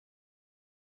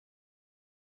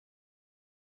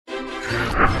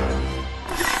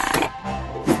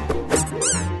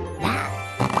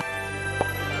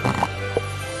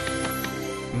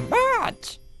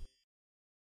Budge!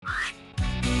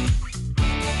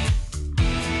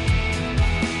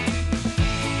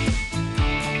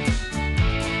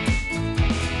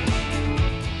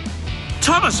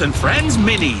 Thomas and Friends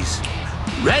Minis.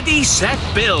 Ready, Set,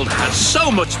 Build has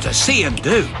so much to see and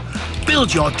do.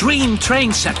 Build your dream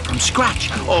train set from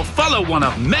scratch or follow one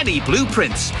of many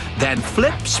blueprints. Then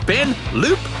flip, spin,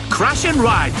 loop, crash and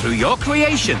ride through your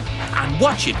creation and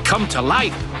watch it come to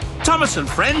life. Thomas and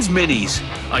Friends Minis.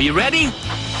 Are you ready?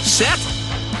 Set,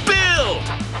 build!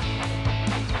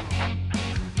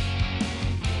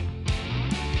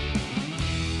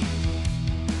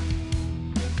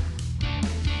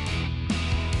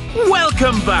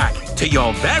 Welcome back to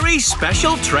your very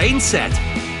special train set.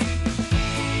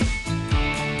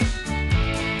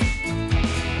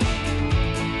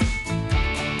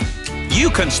 You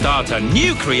can start a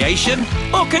new creation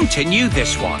or continue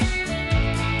this one.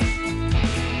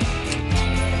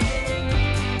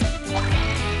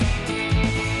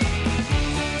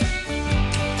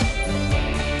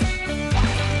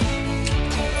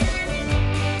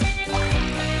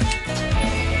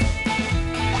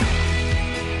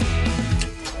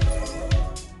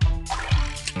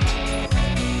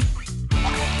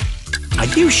 Are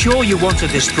you sure you want to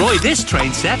destroy this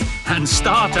train set and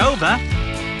start over?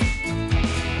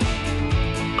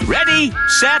 Ready,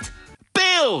 set,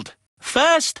 build!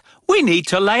 First, we need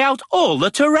to lay out all the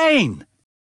terrain.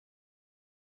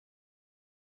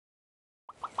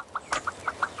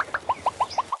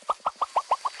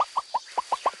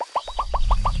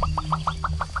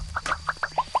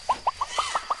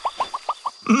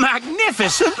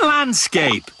 Magnificent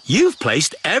landscape! You've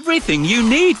placed everything you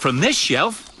need from this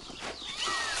shelf.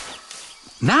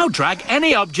 Now drag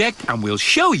any object and we'll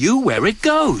show you where it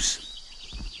goes.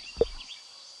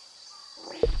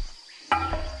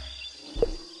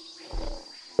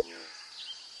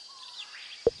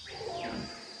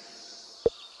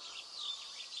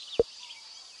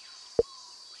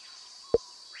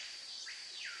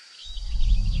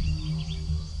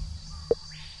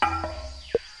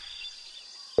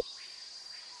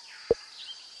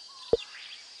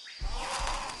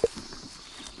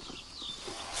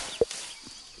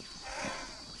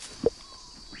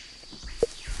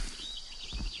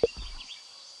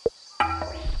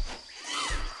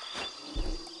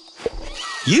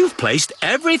 You've placed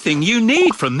everything you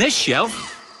need from this shelf.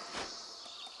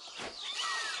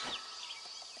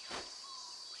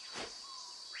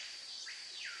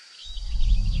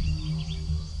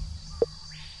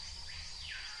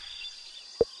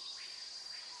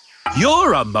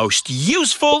 You're a most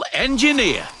useful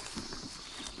engineer.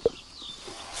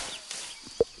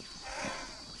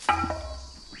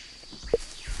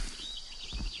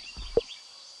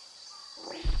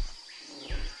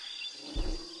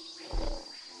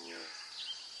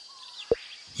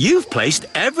 You've placed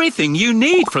everything you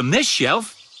need from this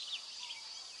shelf.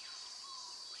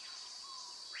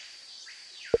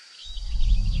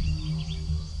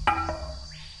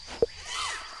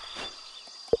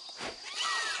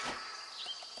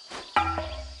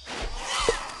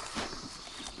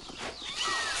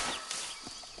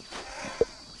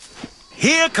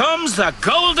 Here comes the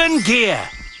golden gear.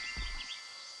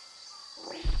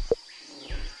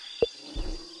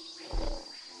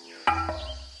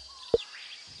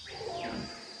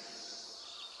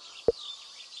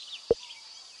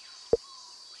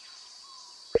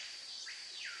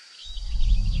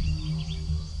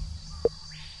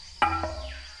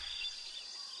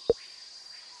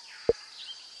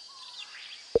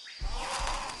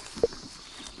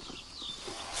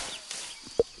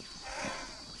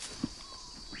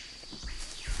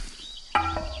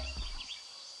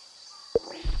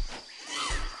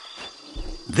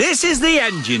 This is the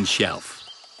engine shelf.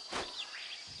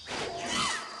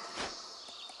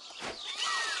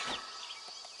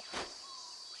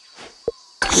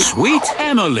 Sweet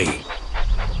Emily.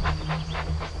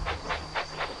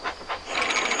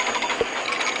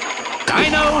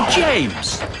 Dino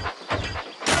James.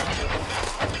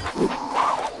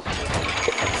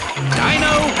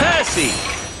 Dino Percy.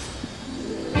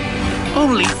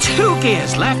 Only 2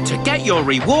 gears left to get your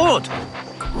reward.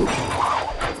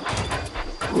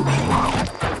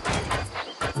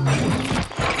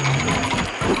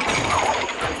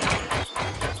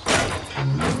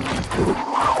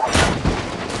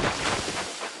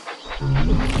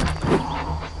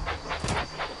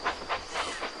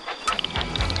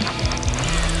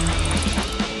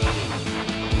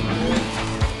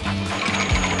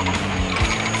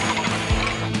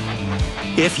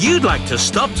 If you'd like to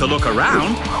stop to look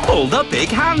around, pull the big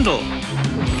handle.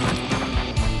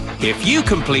 If you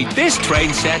complete this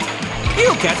train set,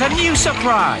 you'll get a new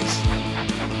surprise.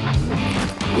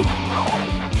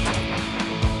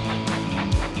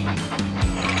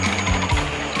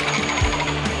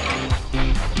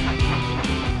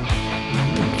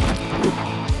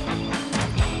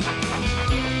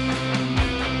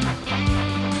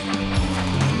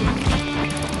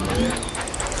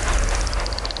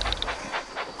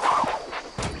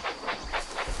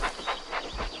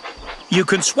 You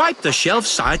can swipe the shelf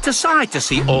side to side to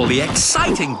see all the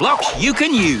exciting blocks you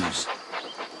can use.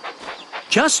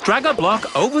 Just drag a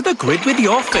block over the grid with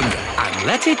your finger and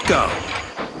let it go.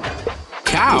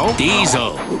 CAW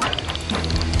Diesel.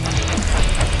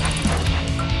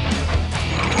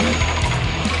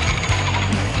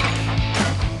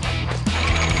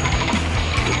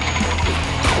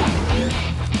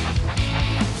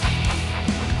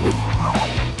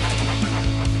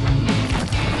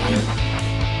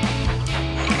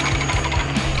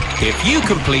 If you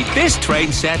complete this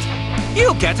train set,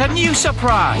 you'll get a new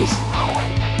surprise.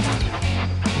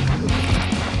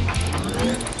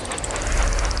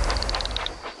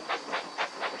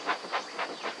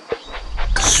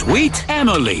 Sweet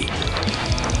Emily.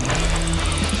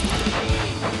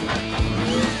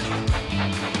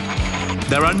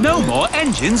 There are no more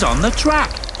engines on the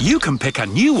track. You can pick a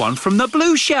new one from the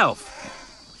blue shelf.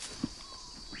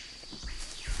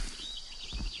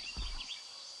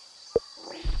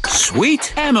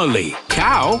 Sweet Emily,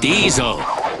 CAW Diesel.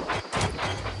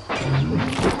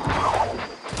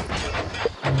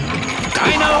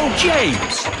 DINO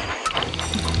James.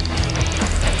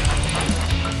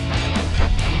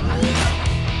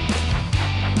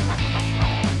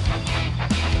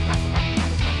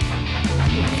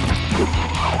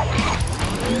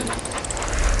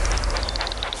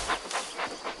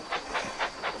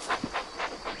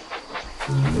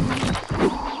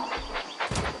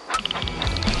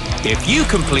 If you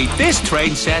complete this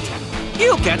train set,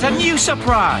 you'll get a new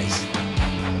surprise.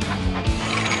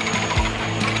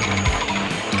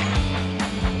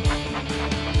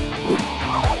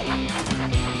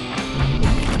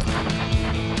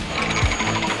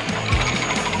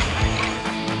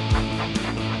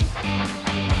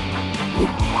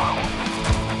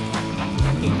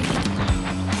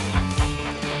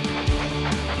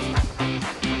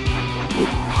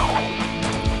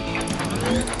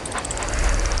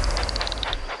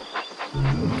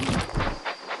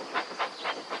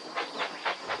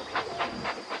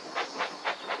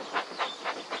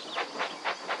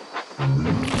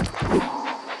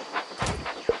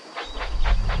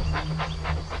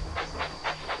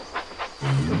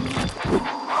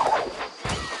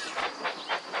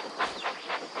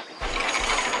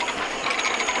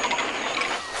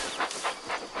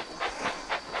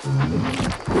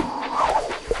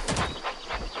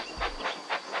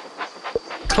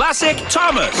 Classic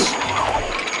Thomas.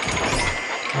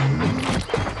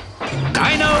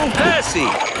 DINO Percy.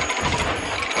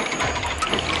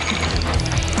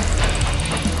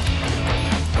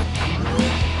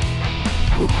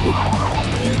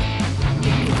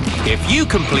 If you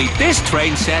complete this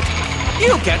train set,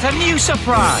 you'll get a new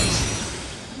surprise.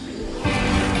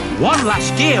 One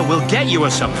last gear will get you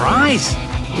a surprise.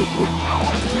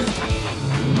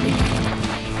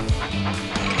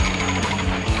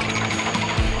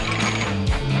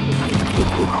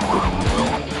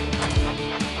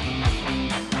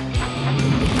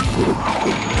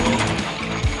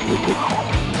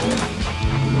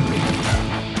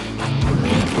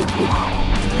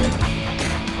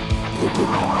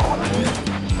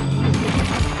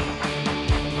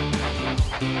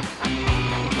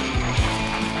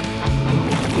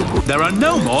 There are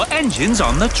no more engines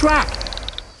on the track.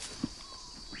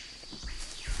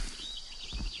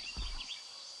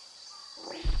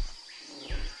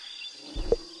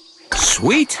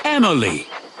 Sweet Emily.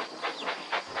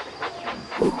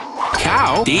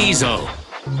 CAW Diesel.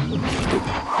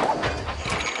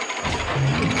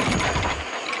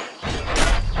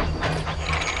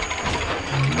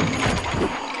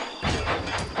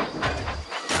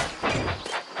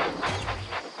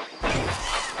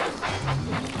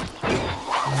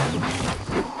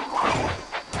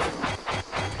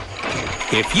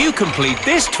 If you complete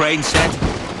this train set,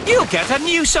 you'll get a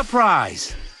new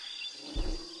surprise.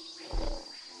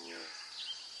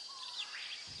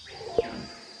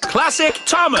 Classic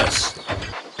Thomas.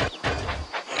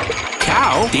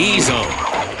 CAW Diesel.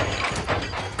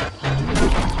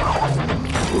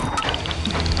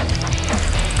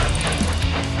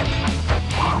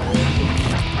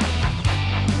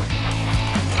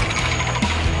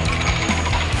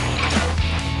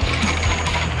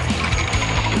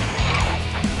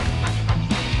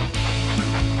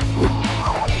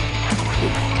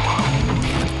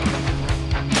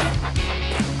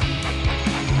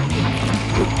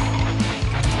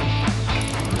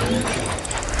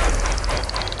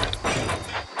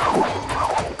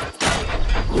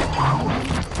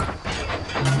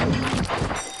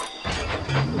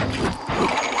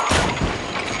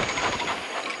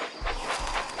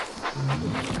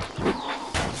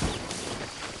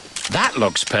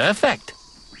 looks perfect.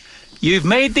 You've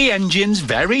made the engines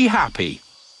very happy.